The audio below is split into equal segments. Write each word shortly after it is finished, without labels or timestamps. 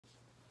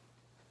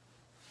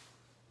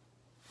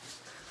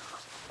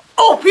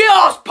Up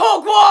yours,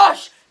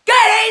 Pugwash!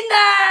 Get in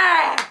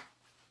there!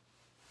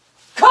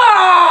 Come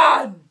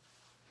on!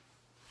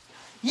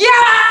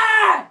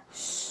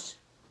 Yes!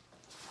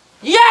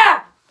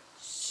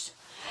 Yes!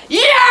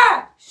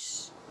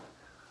 Yes!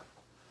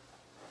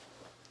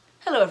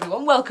 Hello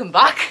everyone, welcome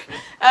back.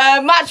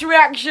 Match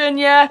reaction,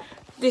 yeah.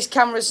 This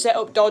camera's set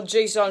up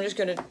dodgy, so I'm just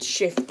going to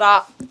shift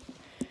that.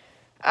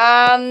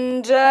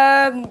 And,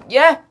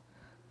 yeah.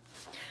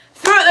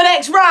 Through to the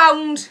next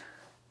round.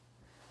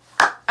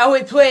 And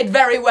we played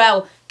very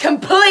well.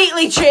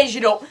 Completely changed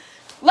it up.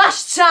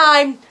 Last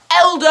time,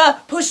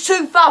 Elder pushed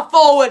too far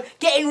forward,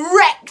 getting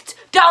wrecked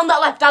down that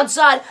left-hand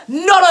side.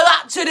 None of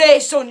that today,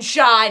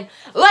 sunshine.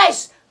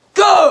 Let's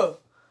go!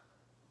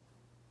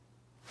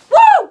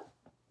 Woo!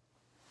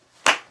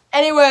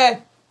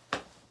 Anyway,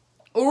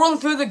 we'll run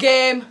through the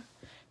game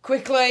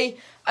quickly.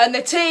 And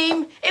the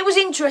team, it was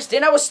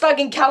interesting. I was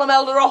slagging Callum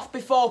Elder off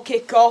before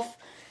kick-off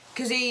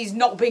because he's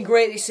not been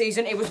great this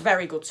season. It was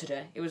very good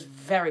today. It was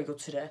very good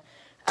today.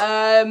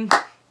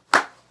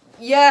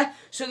 Yeah,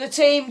 so the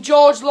team,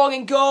 George Long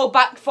in goal,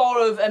 back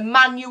four of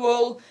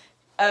Emmanuel,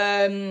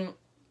 Burke,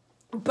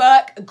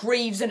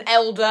 Greaves and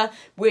Elder,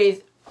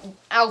 with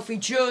Alfie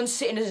Jones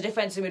sitting as a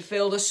defensive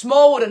midfielder,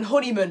 Smallwood and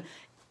Honeyman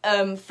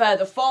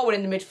further forward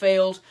in the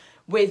midfield,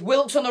 with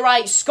Wilkes on the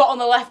right, Scott on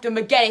the left and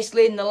McGuinness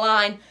leading the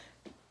line.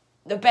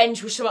 The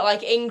bench was something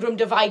like Ingram,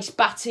 Device,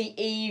 Batty,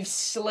 Eves,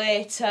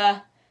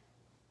 Slater,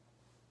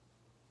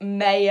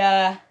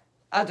 Mayer,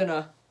 I don't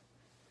know.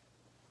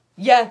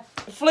 Yeah,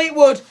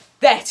 Fleetwood,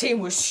 their team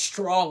was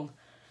strong.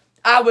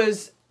 I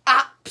was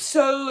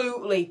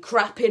absolutely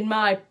crapping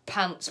my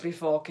pants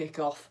before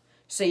kick-off,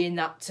 seeing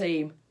that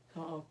team.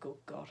 Oh, good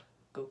God,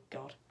 good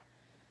God.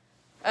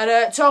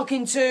 And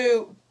talking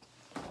to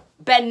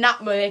Ben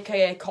Knapman,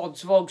 a.k.a.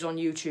 Cods Vogs on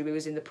YouTube, he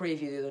was in the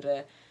preview the other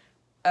day.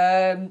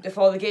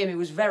 Before the game, he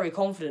was very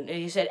confident, and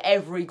he said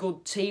every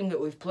good team that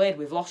we've played,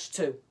 we've lost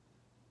to.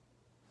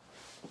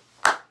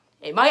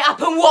 It might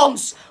happen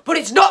once, but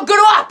it's not going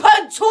to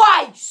happen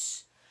twice!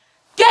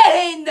 Get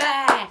in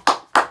there!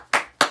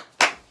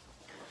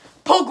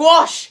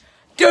 Pugwash,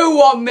 do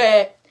one,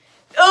 mate.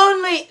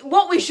 Only,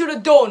 what we should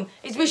have done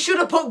is we should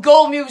have put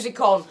goal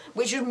music on,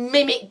 which would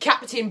mimic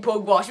Captain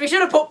Pugwash. We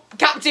should have put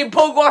Captain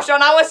Pugwash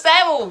on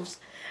ourselves.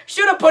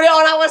 Should have put it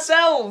on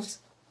ourselves.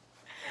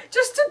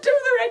 Just to do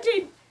the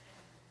reading.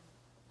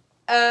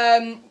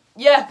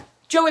 Yeah,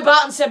 Joey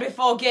Barton said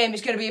before game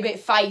it's going to be a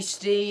bit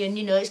feisty and,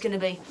 you know, it's going to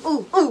be,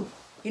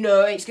 you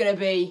know, it's going to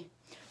be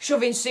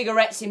shoving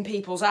cigarettes in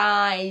people's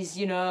eyes,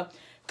 you know,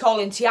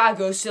 calling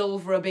Thiago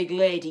Silva a big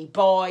lady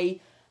boy,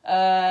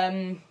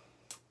 going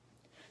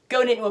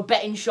into a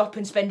betting shop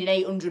and spending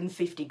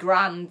 850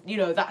 grand, you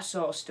know, that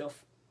sort of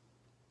stuff.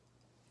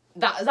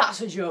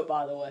 That's a joke,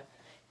 by the way.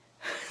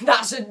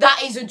 That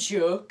is a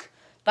joke.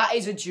 That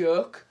is a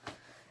joke.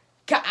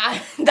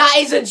 That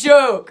is a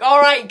joke.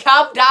 Alright,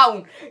 calm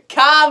down.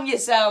 Calm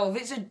yourself.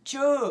 It's a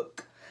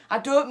joke. I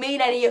don't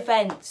mean any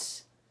offence.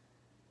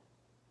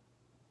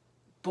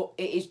 But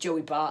it is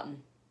Joey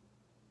Barton.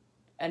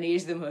 And he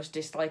is the most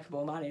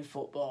dislikable man in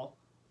football.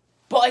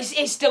 But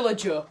it's still a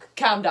joke.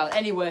 Calm down.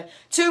 Anyway,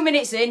 2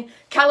 minutes in,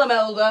 Callum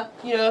Elder,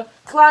 you know,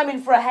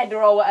 climbing for a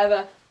header or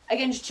whatever,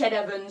 against Ched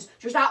Evans,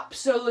 just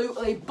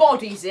absolutely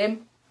bodies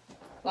him.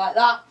 Like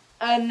that.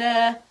 And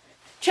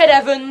Ched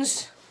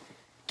Evans,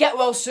 get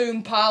well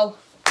soon, pal.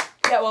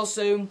 Get well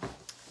soon.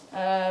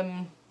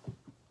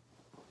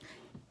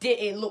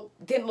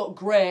 Didn't look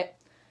great.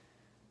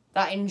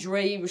 That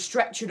injury, he was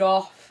stretchered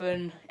off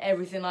and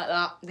everything like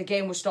that. The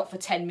game was stopped for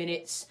 10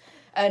 minutes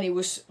and he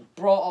was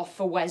brought off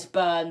for Wes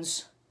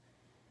Burns.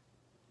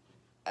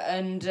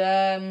 And,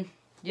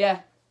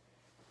 yeah.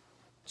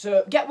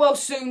 So, get well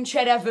soon,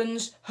 Ched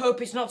Evans. Hope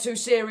it's not too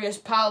serious,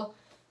 pal.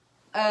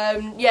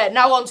 Yeah,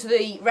 now on to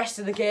the rest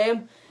of the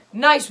game.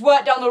 Nice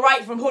work down the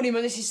right from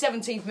Honeyman. This is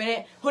 17th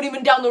minute.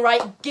 Honeyman down the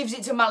right, gives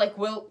it to Malik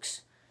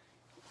Wilkes.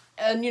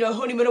 And, you know,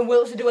 Honeyman and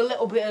Wilkes do a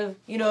little bit of,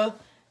 you know,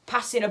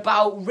 passing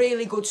about.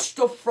 Really good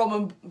stuff from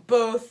them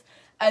both.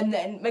 And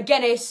then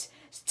McGuinness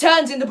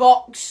turns in the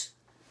box,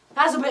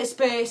 has a bit of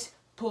space,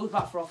 pulls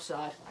back for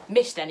offside.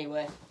 Missed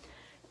anyway.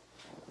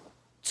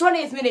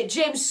 20th minute,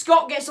 James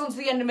Scott gets onto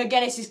the end of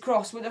McGuinness's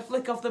cross with a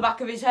flick off the back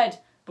of his head.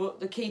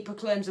 But the keeper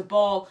claims the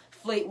ball.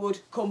 Fleetwood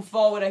come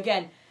forward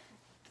again.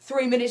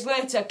 3 minutes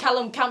later,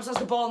 Callum Camps has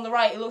the ball on the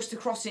right. He looks to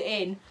cross it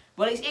in.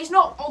 Well, it's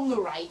not on the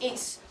right.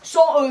 It's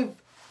sort of...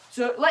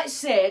 So, let's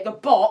say the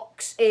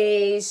box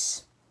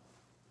is...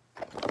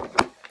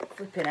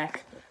 Flipping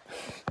heck.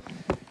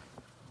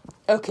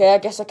 Okay, I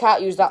guess I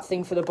can't use that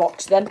thing for the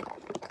box then.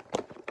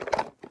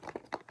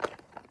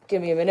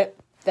 Give me a minute.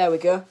 There we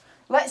go.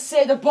 Let's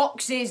say the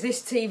box is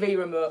this TV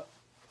remote.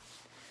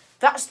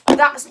 That's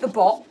the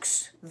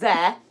box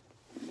there.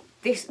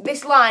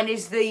 This line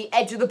is the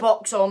edge of the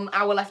box on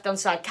our left-hand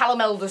side,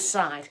 Callum Elder's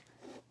side.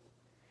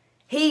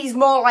 He's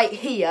more like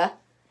here.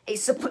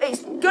 It's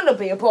going to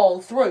be a ball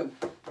through.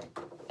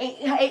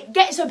 It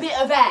gets a bit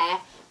of air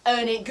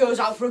and it goes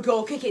out for a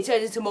goal kick. It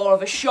turns into more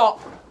of a shot.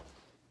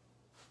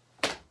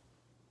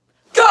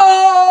 Goal!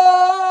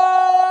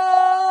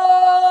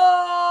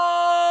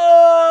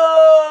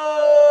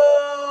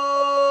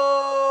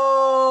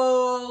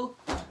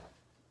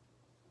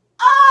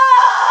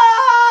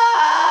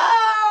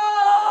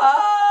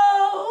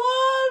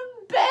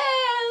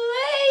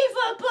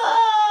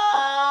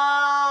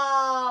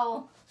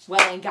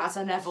 Well, in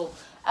Gaza Neville.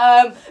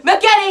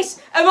 McGuinness,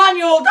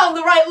 Emmanuel down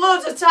the right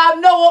loads of time,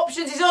 no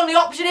options, his only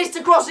option is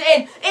to cross it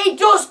in. He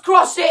does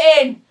cross it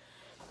in.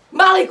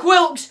 Malik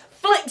Wilks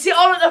flicks it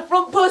on at the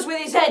front post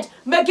with his head.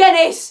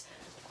 McGuinness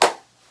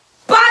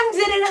bangs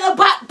it in at the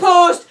back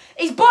post.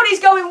 His body's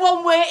going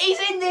one way, he's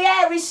in the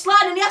air, he's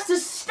sliding, he has to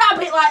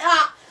stab it like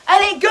that.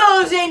 And it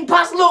goes in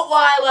past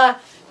Luttweiler.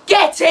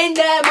 Get in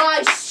there,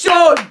 my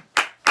son.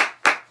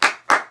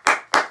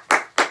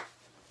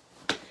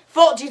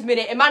 40th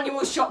minute,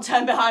 Emmanuel's shot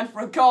turned behind for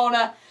a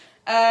corner.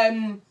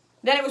 Then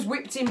it was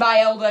whipped in by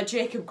Elder.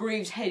 Jacob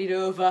Greaves headed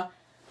over.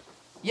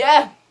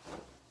 Yeah.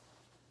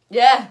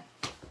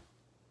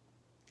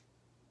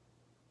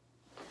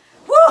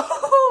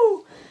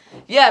 Woohoo!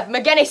 Yeah,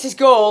 McGuinness's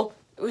goal,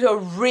 it was a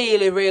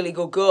really, really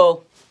good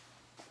goal.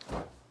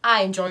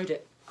 I enjoyed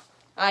it.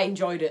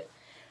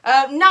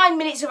 9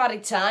 minutes of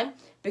added time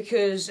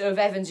because of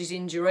Evans'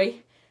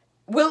 injury.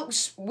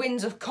 Wilks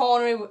wins a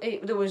corner.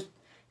 There was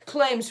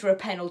claims for a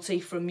penalty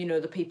from, you know,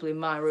 the people in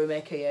my room,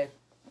 aka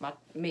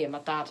me and my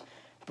dad.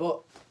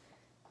 Well,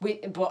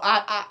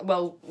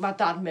 my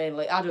dad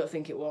mainly. I don't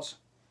think it was.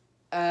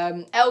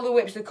 Elder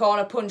whips the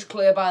corner, punch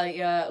clear by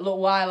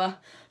Luttweiler.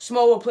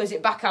 Smallwood plays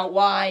it back out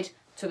wide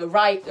to the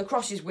right. The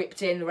cross is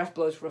whipped in. The ref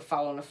blows for a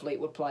foul on a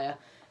Fleetwood player.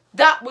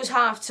 That was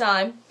half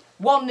time.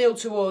 1-0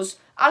 to us.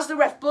 As the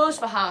ref blows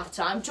for half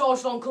time,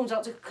 George Long comes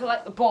out to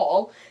collect the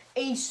ball.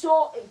 He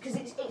saw it because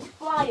it's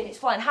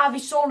flying. Harvey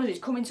Saunders is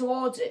coming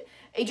towards it.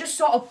 He just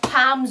sort of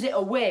palms it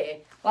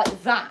away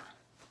like that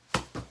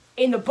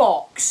in the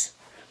box.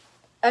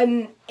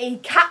 And he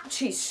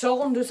catches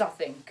Saunders, I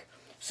think.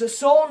 So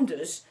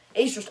Saunders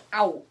is just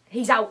out.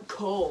 He's out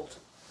cold.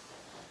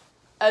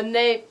 And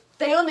they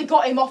only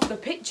got him off the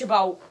pitch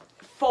about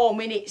 4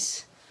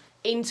 minutes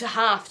into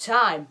half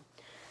time.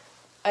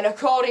 And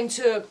according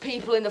to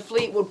people in the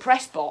Fleetwood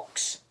press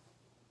box,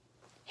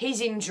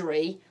 his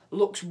injury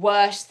looks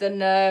worse than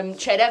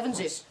Ched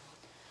Evans's.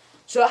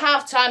 So at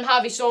half-time,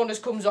 Harvey Saunders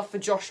comes off for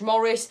Josh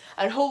Morris,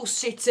 and Hull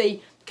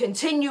City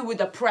continue with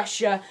the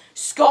pressure.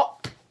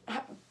 Scott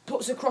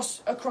puts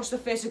across the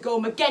face of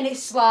goal. McGuinness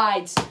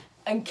slides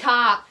and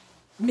can't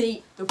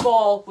meet the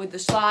ball with the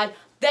slide.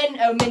 Then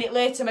a minute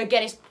later,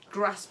 McGuinness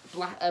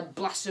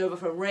blasts over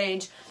from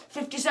range.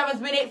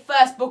 57th minute,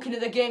 first booking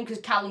of the game because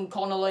Callum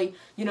Connolly,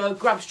 you know,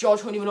 grabs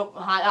George Honeyman up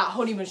like that.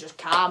 Honeyman's just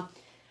calm.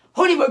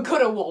 Honeyman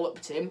could have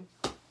walloped him,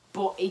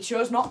 but he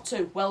chose not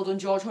to. Well done,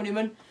 George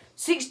Honeyman.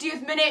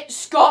 60th minute,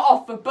 Scott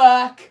off for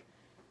Burke.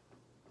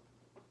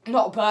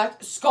 Not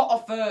Burke, Scott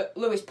off for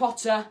Lewis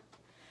Potter.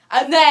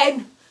 And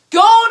then,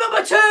 goal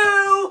number 2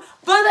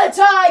 for the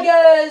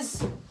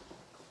Tigers!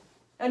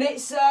 And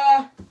it's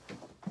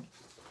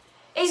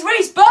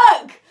Reece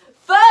Burke!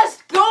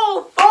 First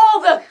goal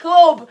for the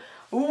club!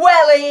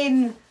 Well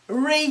in,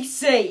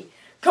 Reece.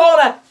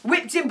 Corner,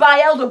 whipped in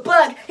by Elder.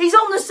 Burke, he's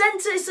on the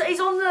centre, he's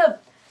on the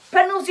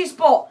penalty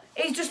spot.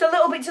 He's just a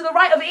little bit to the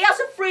right of it. He has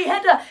a free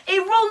header. He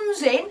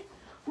runs in,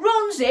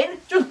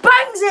 just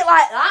bangs it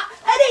like that,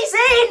 and it's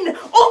in!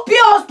 Up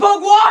yours,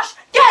 Pugwash!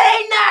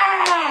 Get in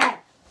there!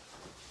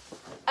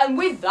 And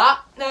with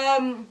that,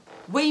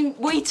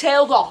 we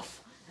tailed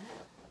off.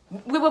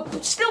 We were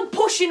still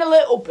pushing a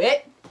little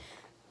bit.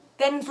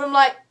 Then from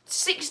like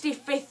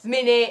 65th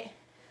minute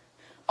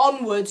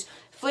onwards,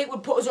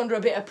 Fleetwood put us under a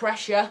bit of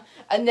pressure,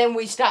 and then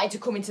we started to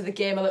come into the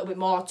game a little bit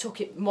more,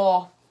 took it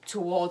more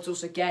towards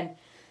us again.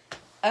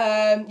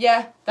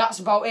 Yeah, that's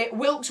about it.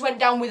 Wilks went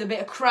down with a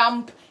bit of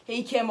cramp.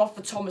 He came off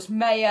for Thomas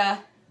Mayer.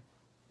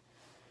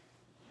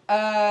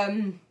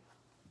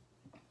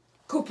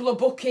 Couple of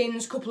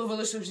bookings, couple of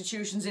other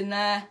substitutions in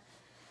there.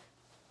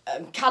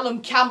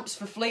 Callum Camps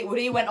for Fleetwood,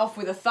 he went off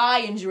with a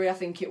thigh injury, I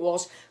think it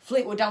was.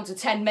 Fleetwood down to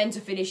 10 men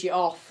to finish it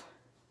off.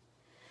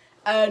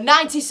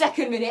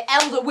 92nd minute,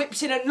 Elder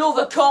whips in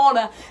another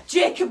corner.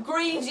 Jacob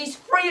Greaves is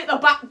free at the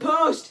back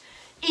post.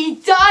 He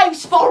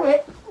dives for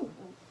it.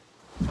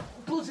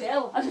 Bloody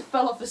hell, I just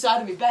fell off the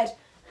side of my bed.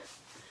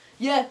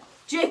 Yeah,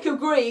 Jacob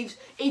Greaves,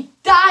 he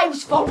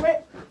dives for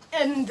it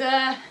and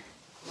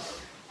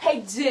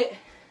heads it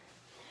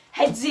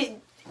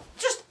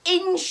just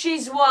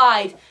inches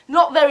wide.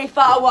 Not very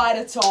far wide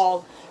at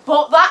all.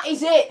 But that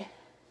is it.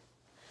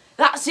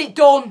 That's it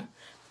done.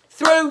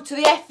 Through to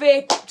the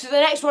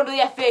next one of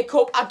the FA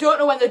Cup. I don't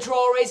know when the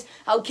draw is.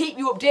 I'll keep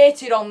you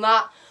updated on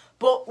that.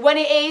 But when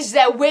it is,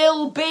 there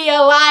will be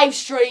a live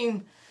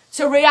stream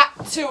to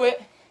react to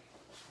it.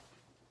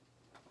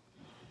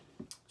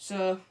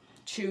 So,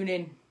 tune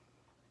in.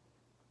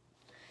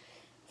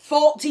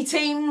 40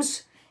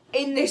 teams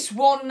in this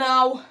one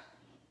now.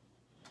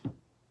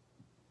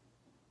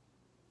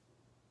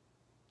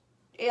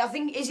 I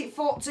think, is it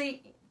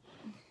 40?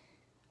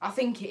 I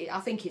think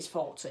it's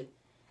 40. I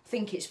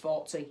think it's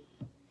 40.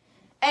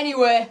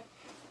 Anyway,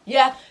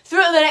 yeah,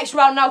 through to the next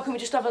round now. Can we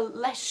just have a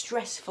less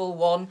stressful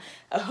one?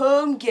 A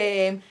home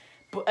game,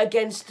 but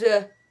against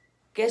a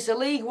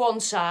League One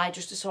side,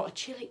 just to sort of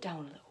chill it down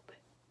a little bit.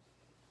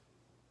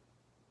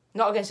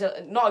 Not against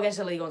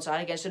a League One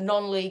side, against a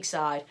non-league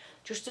side,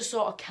 just to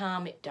sort of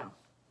calm it down.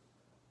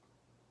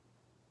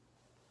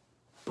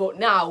 But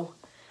now,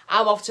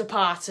 I'm off to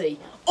party.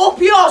 Up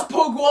yours,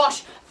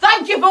 Pugwash.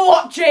 Thank you for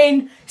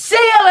watching. See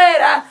you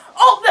later.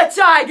 Up the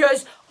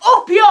Tigers.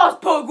 Up yours,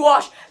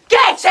 Pugwash.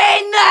 Get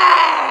in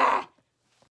there!